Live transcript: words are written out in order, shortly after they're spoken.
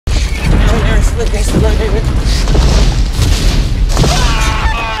Hello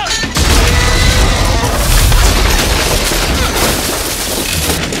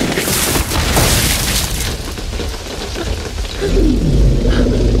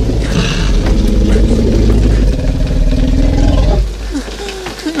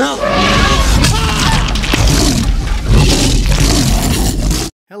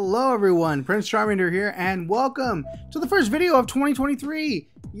everyone, Prince Charmingder here, and welcome to the first video of 2023.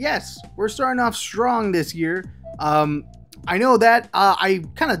 Yes, we're starting off strong this year. I know that I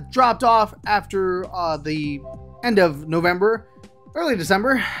kind of dropped off after the end of November, early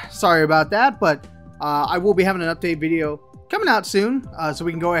December. Sorry about that, but I will be having an update video coming out soon, so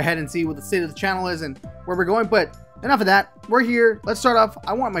we can go ahead and see what the state of the channel is and where we're going. But enough of that, we're here. Let's start off.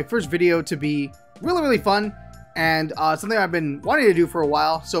 I want my first video to be really fun and something I've been wanting to do for a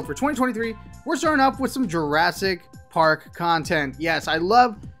while. So for 2023, we're starting off with some Jurassic Park content. Yes, I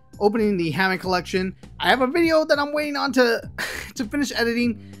love opening the Hammond collection. I have a video that I'm waiting on to finish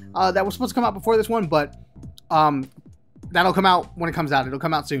editing that was supposed to come out before this one, but that'll come out when it comes out. It'll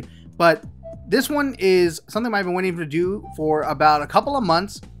come out soon. But this one is something I've been waiting to do for about a couple of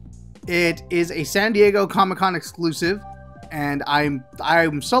months. It is a San Diego Comic-Con exclusive, and I'm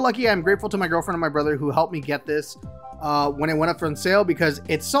so lucky. I'm grateful to my girlfriend and my brother who helped me get this when it went up for sale, because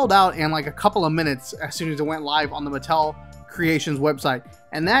it sold out in like a couple of minutes as soon as it went live on the Mattel Creations website.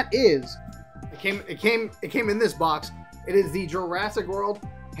 And that is, it came in this box. It is the Jurassic World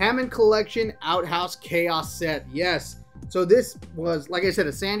Hammond Collection Outhouse Chaos set. Yes, so this was, like I said,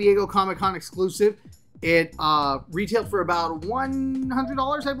 a San Diego Comic-Con exclusive. It retailed for about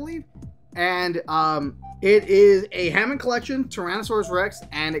 $100, I believe, and it is a Hammond collection, Tyrannosaurus Rex,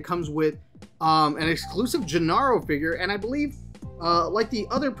 and it comes with an exclusive Gennaro figure. And I believe, like the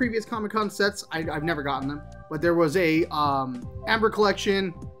other previous Comic-Con sets, I've never gotten them, but there was a Amber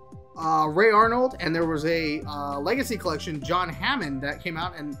collection, Ray Arnold, and there was a Legacy collection, John Hammond, that came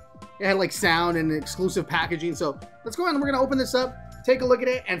out, and it had like sound and exclusive packaging. So let's go ahead and we're gonna open this up, take a look at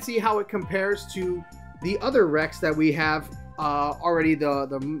it, and see how it compares to the other Rex that we have already,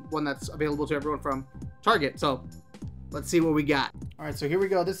 the one that's available to everyone from Target. So let's see what we got. All right, so here we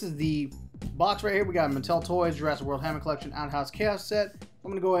go. This is the box right here. We got Mattel Toys Jurassic World Hammond Collection Outhouse Chaos set. I'm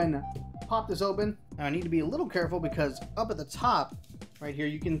gonna go ahead and pop this open. Now I need to be a little careful because up at the top right here,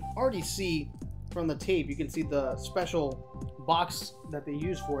 you can already see from the tape, you can see the special box that they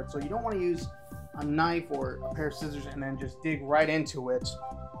use for it. So you don't want to use a knife or a pair of scissors and then just dig right into it,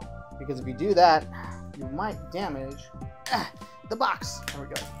 because if you do that, you might damage the box. There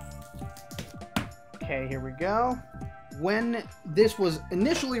we go. Okay, here we go. When this was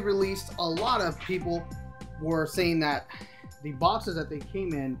initially released, a lot of people were saying that the boxes that they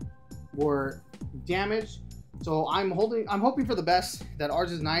came in were damaged. So I'm hoping for the best, that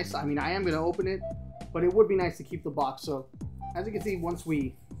ours is nice. I mean, I am going to open it, but it would be nice to keep the box. So as you can see, once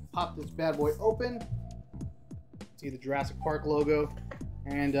we pop this bad boy open, see the Jurassic Park logo.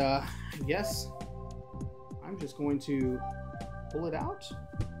 And yes, I'm just going to pull it out.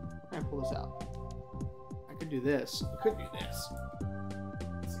 I'm going to pull this out. I could do this. I could do this.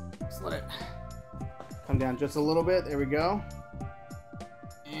 Let's let it come down just a little bit. There we go.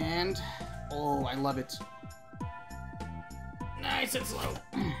 And, oh, I love it. Nice and slow.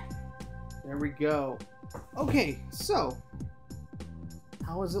 There we go. Okay, so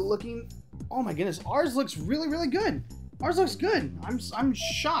how is it looking? Oh my goodness, ours looks really good. Ours looks good. I'm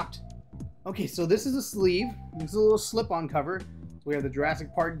shocked. Okay, so this is a sleeve. This is a little slip-on cover. So we have the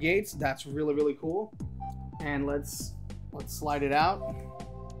Jurassic Park gates. That's really cool. And let's slide it out.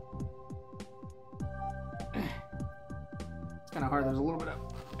 It's kind of hard. There's a little bit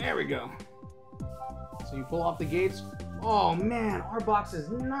of. There we go. So you pull off the gates. Oh man, our box is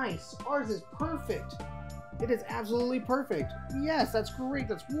nice. Ours is perfect. It is absolutely perfect. Yes, that's great.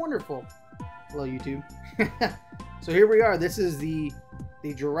 That's wonderful. Hello, YouTube. So here we are. This is the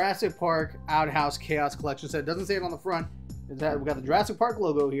Jurassic Park Outhouse Chaos Collection set. It doesn't say it on the front. We got the Jurassic Park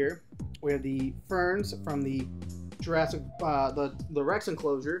logo here. We have the ferns from the Jurassic, the Rex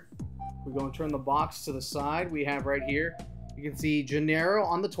enclosure. We're going to turn the box to the side. We have right here, you can see Gennaro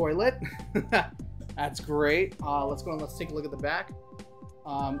on the toilet. That's great. Let's go and let's take a look at the back.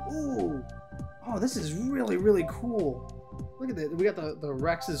 Ooh, oh, this is really cool. Look at that. We got the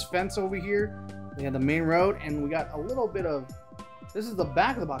Rex's fence over here. We have the main road, and we got a little bit of. This is the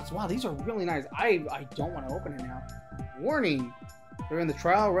back of the box. Wow, these are really nice. I don't want to open it now. Warning: during the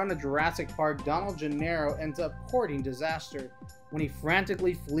trial run of Jurassic Park, Donald Gennaro ends up courting disaster when he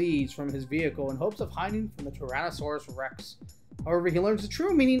frantically flees from his vehicle in hopes of hiding from the Tyrannosaurus Rex. However, he learns the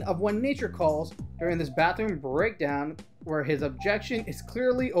true meaning of when nature calls during this bathroom breakdown where his objection is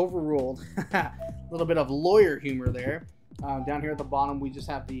clearly overruled. A little bit of lawyer humor there. Down here at the bottom, we just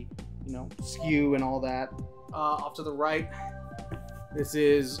have the, you know, skew and all that. Off to the right, this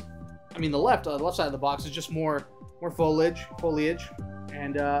is, I mean, the left side of the box is just more foliage,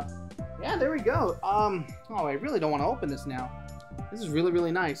 and yeah, there we go. Oh, I really don't want to open this now. This is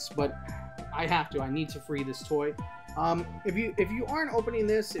really nice, but I have to. I need to free this toy. If you aren't opening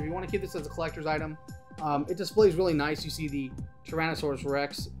this, if you want to keep this as a collector's item, it displays really nice. You see the Tyrannosaurus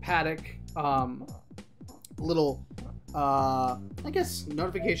Rex paddock, little, I guess,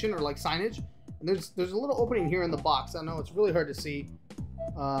 notification or like signage. And there's a little opening here in the box. I know it's really hard to see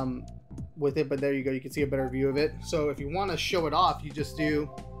with it, but there you go. You can see a better view of it. So if you want to show it off, you just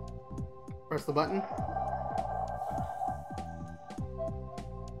press the button.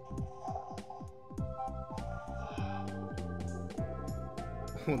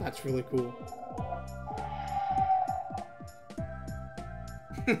 Oh, that's really cool.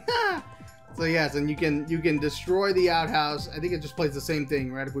 So yes, and you can destroy the outhouse. I think it just plays the same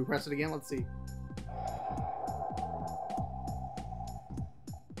thing, right? If we press it again, let's see.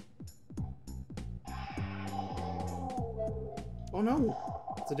 Oh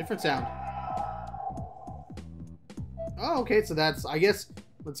no, it's a different sound. Oh, okay, so that's, I guess,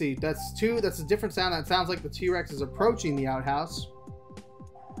 let's see, that's a different sound. That sounds like the T-Rex is approaching the outhouse.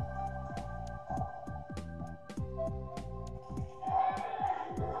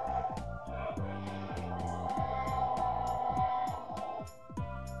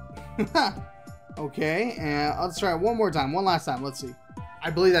 Okay, and let's try it one more time, one last time. Let's see. I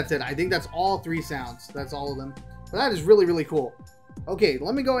believe that's it. I think that's all 3 sounds. That's all of them. But that is really cool. Okay,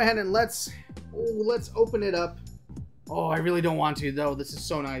 let me go ahead and let's open it up. Oh, I really don't want to though. This is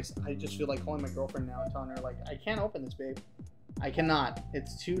so nice. I just feel like calling my girlfriend now and telling her like, I can't open this, babe. I cannot.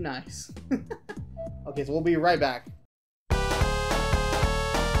 It's too nice. Okay, so we'll be right back.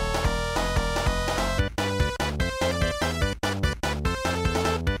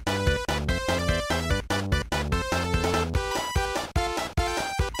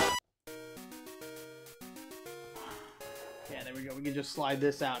 Yeah, there we go. We can just slide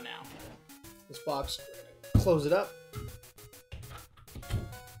this out now. This box, close it up.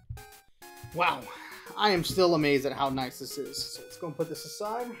 Wow, I am still amazed at how nice this is. So let's go and put this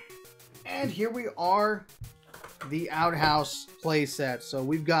aside. And here we are, the Outhouse playset. So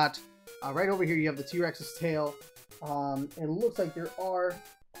we've got, right over here, you have the T-Rex's tail. It looks like there are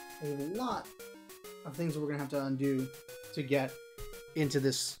a lot of things that we're gonna have to undo to get into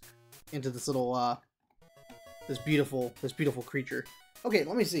this little, this beautiful creature. Okay,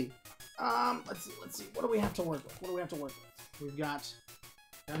 let me see. Let's see. What do we have to work with? We've got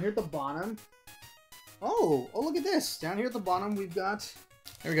down here at the bottom. Oh, look at this. Down here at the bottom, we've got,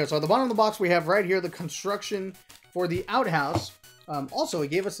 there we go. So at the bottom of the box, we have right here the construction for the outhouse. Also, it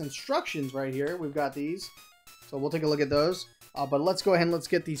gave us instructions right here. We've got these. So we'll take a look at those. But let's go ahead and let's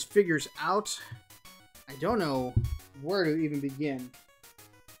get these figures out. I don't know where to even begin.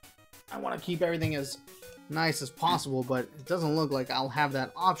 I want to keep everything as nice as possible, but it doesn't look like I'll have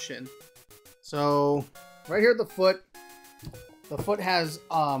that option. So right here at the foot has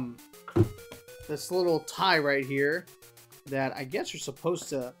this little tie right here that I guess you're supposed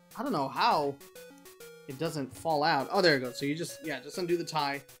to, I don't know how it doesn't fall out. Oh, there it goes. So you just undo the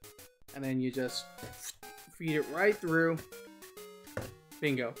tie and then you just feed it right through.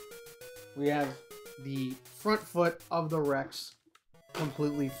 Bingo. We have the front foot of the Rex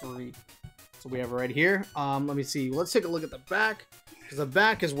completely free. So we have it right here. Let me see. Let's take a look at the back, because the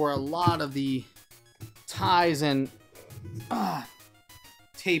back is where a lot of the ties and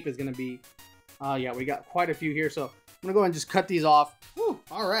tape is going to be. Yeah, we got quite a few here. So I'm going to go ahead and just cut these off. Whew.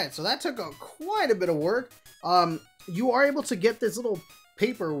 All right. So that took quite a bit of work. You are able to get this little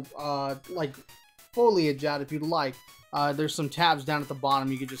paper, like foliage out if you'd like. There's some tabs down at the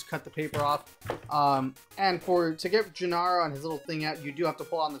bottom. You can just cut the paper off. And to get Gennaro and his little thing out, you do have to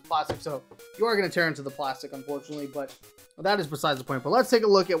pull on this plastic. So you are going to tear into the plastic, unfortunately. But that is besides the point. But let's take a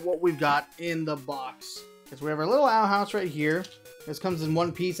look at what we've got in the box. So we have our little outhouse right here. This comes in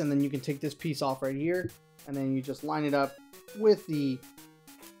one piece, and then you can take this piece off right here. And then you just line it up with the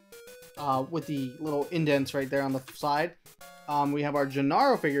little indents right there on the side. We have our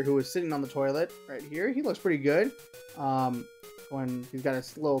Gennaro figure who is sitting on the toilet right here. He looks pretty good. When he's got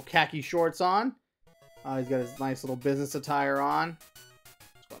his little khaki shorts on. He's got his nice little business attire on.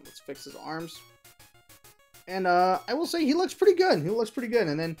 Let's fix his arms. And I will say he looks pretty good.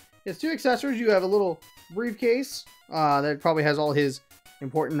 And then his 2 accessories. You have a little briefcase that probably has all his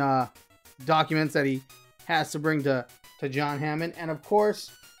important documents that he has to bring to John Hammond. And of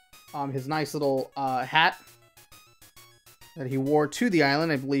course, his nice little hat. that he wore to the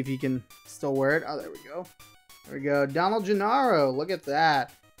island. I believe he can still wear it. Oh, there we go. There we go. Donald Gennaro. Look at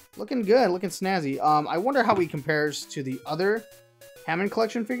that. Looking good. Looking snazzy. I wonder how he compares to the other Hammond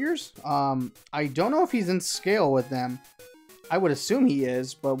collection figures. I don't know if he's in scale with them. I would assume he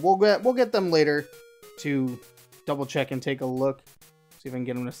is, but we'll get them later to double check and take a look. See if I can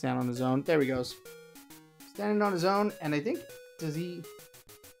get him to stand on his own. There he goes. Standing on his own, and I think, does he...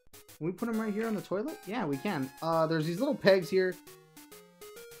 Can we put him right here on the toilet? Yeah, we can. There's these little pegs here.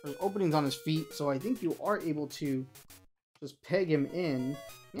 There's openings on his feet, so I think you are able to just peg him in.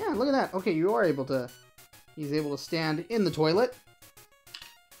 Yeah, look at that. Okay, you are able to... He's able to stand in the toilet.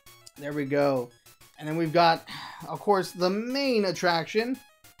 There we go. And then we've got, of course, the main attraction,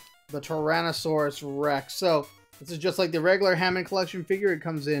 the Tyrannosaurus Rex. So this is just like the regular Hammond collection figure. It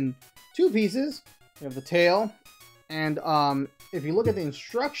comes in 2 pieces. We have the tail, and if you look at the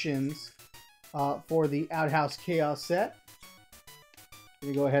instructions for the Outhouse Chaos set,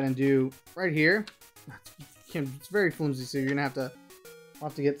 we go ahead and do right here. It's very flimsy, so you're gonna have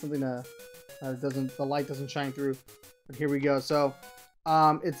to get something that the light doesn't shine through. But here we go. So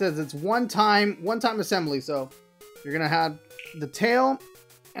it says it's one time assembly. So you're gonna have the tail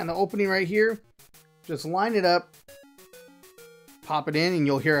and the opening right here. Just line it up, pop it in, and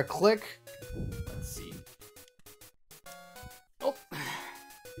you'll hear a click. Let's see. Oh,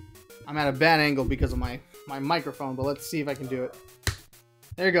 I'm at a bad angle because of my microphone, but let's see if I can do it.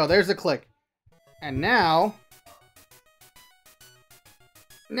 There you go. There's the click. And now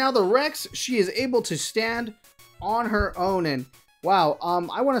the Rex, she is able to stand on her own. And wow,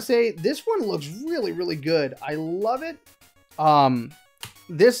 I want to say this one looks really, really good. I love it.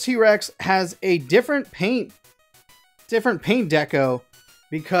 This T-Rex has a different paint deco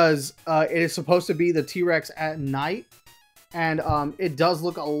because it is supposed to be the T-Rex at night, and it does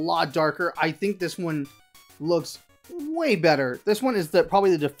look a lot darker. I think this one looks way better. This one is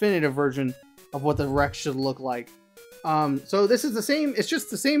probably the definitive version of what the Rex should look like. So this is the same. It's just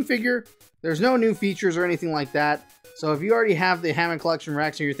the same figure. There's no new features or anything like that. So if you already have the Hammond collection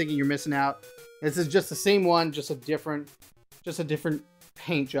Rex and you're thinking you're missing out, this is just the same one, just a different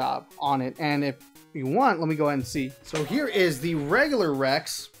paint job on it. And if you want, let me go ahead and see. So here is the regular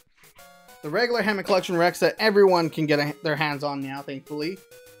Rex, the regular Hammond collection Rex that everyone can get their hands on now, thankfully.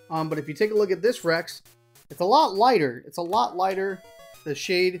 But if you take a look at this Rex, it's a lot lighter. It's a lot lighter. The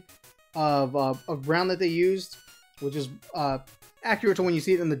shade of brown that they used, which is accurate to when you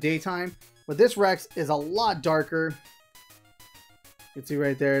see it in the daytime. But this Rex is a lot darker. You can see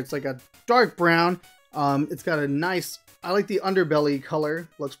right there, it's like a dark brown. It's got a nice, I like the underbelly color,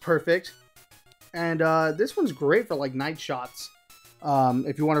 looks perfect. And this one's great for like night shots,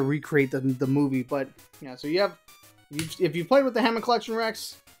 if you want to recreate the movie. But yeah, so if you played with the Hammond collection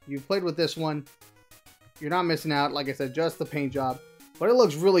Rex, you've played with this one, you're not missing out. Like I said, just the paint job, but it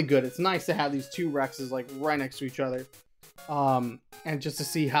looks really good. It's nice to have these two Rexes like right next to each other, and just to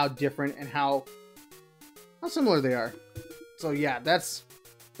see how different and how similar they are. So yeah, that's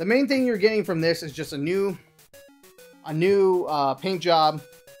the main thing you're getting from this, is just a new paint job,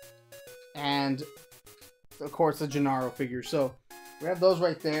 and of course the Gennaro figure. So we have those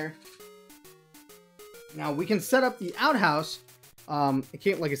right there. Now we can set up the outhouse. It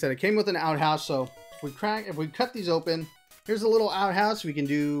came, like I said, it came with an outhouse. So if we cut these open, here's a little outhouse. We can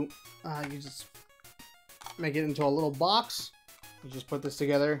do, you just make it into a little box. You just put this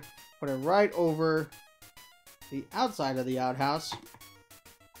together, put it right over the outside of the outhouse.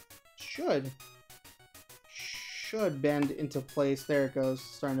 Should bend into place. There it goes,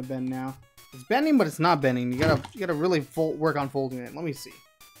 starting to bend now. It's bending, but it's not bending. You gotta really work on folding it. Let me see.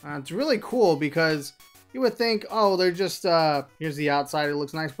 It's really cool because you would think, oh, they're just here's the outside. It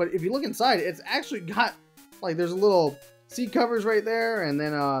looks nice, but if you look inside, it's actually got like, there's a little seat covers right there, and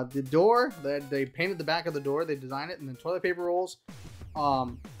then the door that they painted the back of the door. They designed it, and then toilet paper rolls.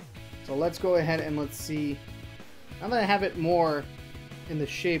 So let's go ahead and let's see. Now that I have it more in the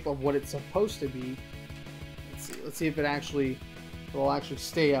shape of what it's supposed to be, let's see if it will actually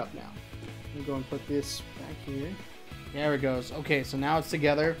stay up now. Let me go and put this back here. There it goes. Okay, so now it's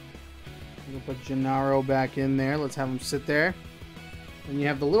together. I'm gonna put Gennaro back in there. Let's have him sit there. And you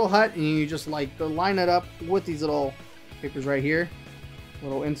have the little hut, and you just like line it up with these little papers right here,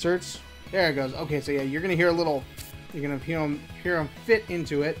 little inserts. There it goes. Okay, so yeah, you're gonna hear a little. You're gonna hear them fit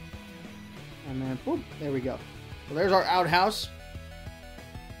into it, and then boom, there we go. So there's our outhouse.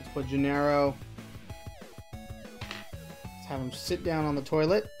 Let's put Gennaro. Let's have him sit down on the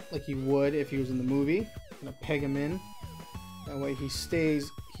toilet like he would if he was in the movie. I'm gonna peg him in. That way he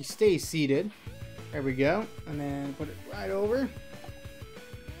stays seated. There we go. And then put it right over.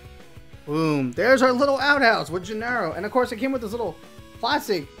 Boom. There's our little outhouse with Gennaro. And of course, it came with this little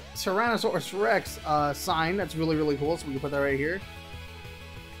plastic Tyrannosaurus Rex sign. That's really, really cool. So we can put that right here.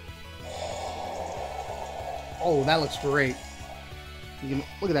 Oh, that looks great. You can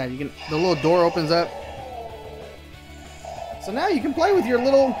look at that. You can, the little door opens up. So now you can play with your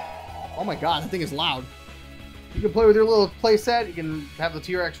little. Oh my God, that thing is loud. You can play with your little play set. You can have the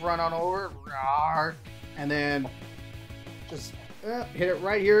T-Rex run on over, and then just hit it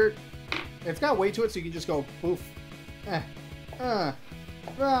right here. It's got weight to it, so you can just go poof.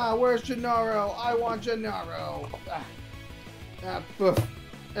 Where's Gennaro? I want Gennaro. Poof.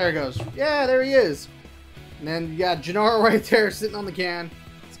 There it goes. Yeah, there he is. And then you got Gennaro right there sitting on the can,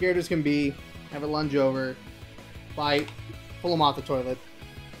 scared as can be. Have it lunge over, bite, pull him off the toilet.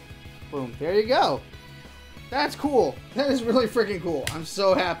 Boom. There you go. That's cool. That is really freaking cool. I'm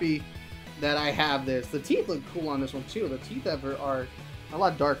so happy that I have this. The teeth look cool on this one too. The teeth are a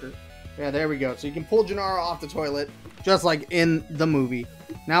lot darker. Yeah, there we go. So you can pull Gennaro off the toilet just like in the movie.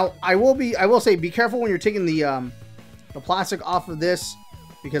 Now, I will say be careful when you're taking the plastic off of this,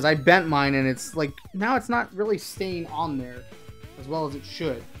 because I bent mine and it's like now it's not really staying on there as well as it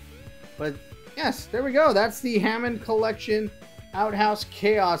should. But yes, there we go. That's the Hammond Collection Outhouse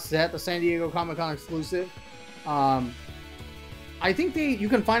Chaos set, the San Diego Comic-Con exclusive. I think you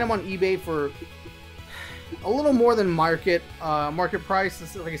can find them on eBay for a little more than market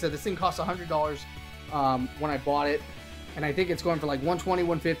price. Like I said, this thing costs $100 when I bought it, and I think it's going for like $120,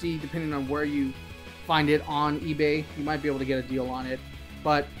 $150, depending on where you find it on eBay. You might be able to get a deal on it.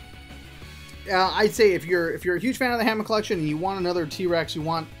 But I'd say if you're a huge fan of the Hammond Collection and you want another T-Rex, you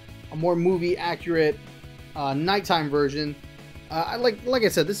want a more movie accurate nighttime version. Like I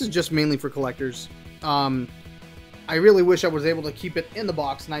said, this is just mainly for collectors. I really wish I was able to keep it in the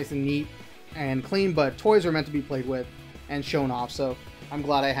box nice and neat and clean, but toys are meant to be played with and shown off, so I'm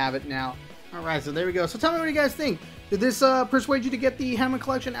glad I have it now. Alright, so there we go. So tell me what you guys think. Did this persuade you to get the Hammond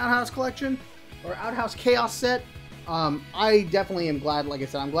Collection Outhouse Collection or Outhouse Chaos set? I definitely am glad. Like I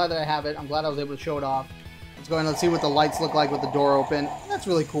said, I'm glad that I have it. I'm glad I was able to show it off. Let's go ahead and let's see what the lights look like with the door open. That's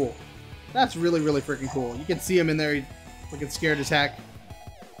really cool. That's really, really freaking cool. You can see him in there. He's looking scared as heck.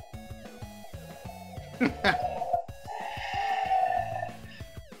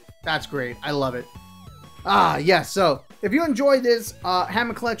 That's great. I love it. Yes. So if you enjoyed this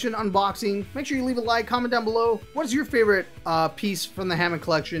Hammond Collection unboxing, make sure you leave a like, comment down below. What is your favorite piece from the Hammond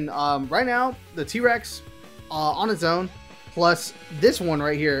Collection? Right now, the T-Rex on its own, plus this one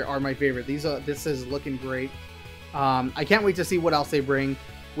right here are my favorite. This is looking great. I can't wait to see what else they bring.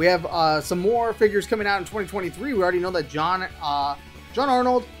 We have some more figures coming out in 2023. We already know that John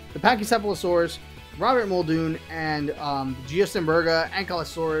Arnold, the Pachycephalosaurus, Robert Muldoon, and Geostemberga,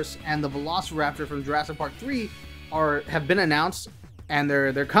 Ankylosaurus, and the Velociraptor from Jurassic Park 3 have been announced, and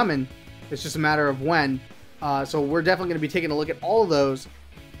they're coming. It's just a matter of when. So we're definitely going to be taking a look at all of those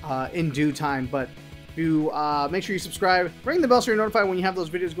in due time. But if you make sure you subscribe, ring the bell so you're notified when you have those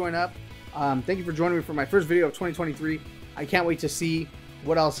videos going up. Thank you for joining me for my first video of 2023. I can't wait to see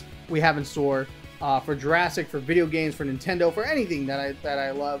what else we have in store for Jurassic, for video games, for Nintendo, for anything that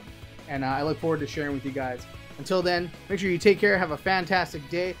I love. And I look forward to sharing with you guys. Until then, make sure you take care. Have a fantastic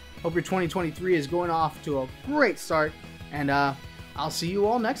day. Hope your 2023 is going off to a great start. And I'll see you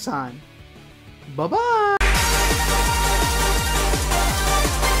all next time. Bye-bye.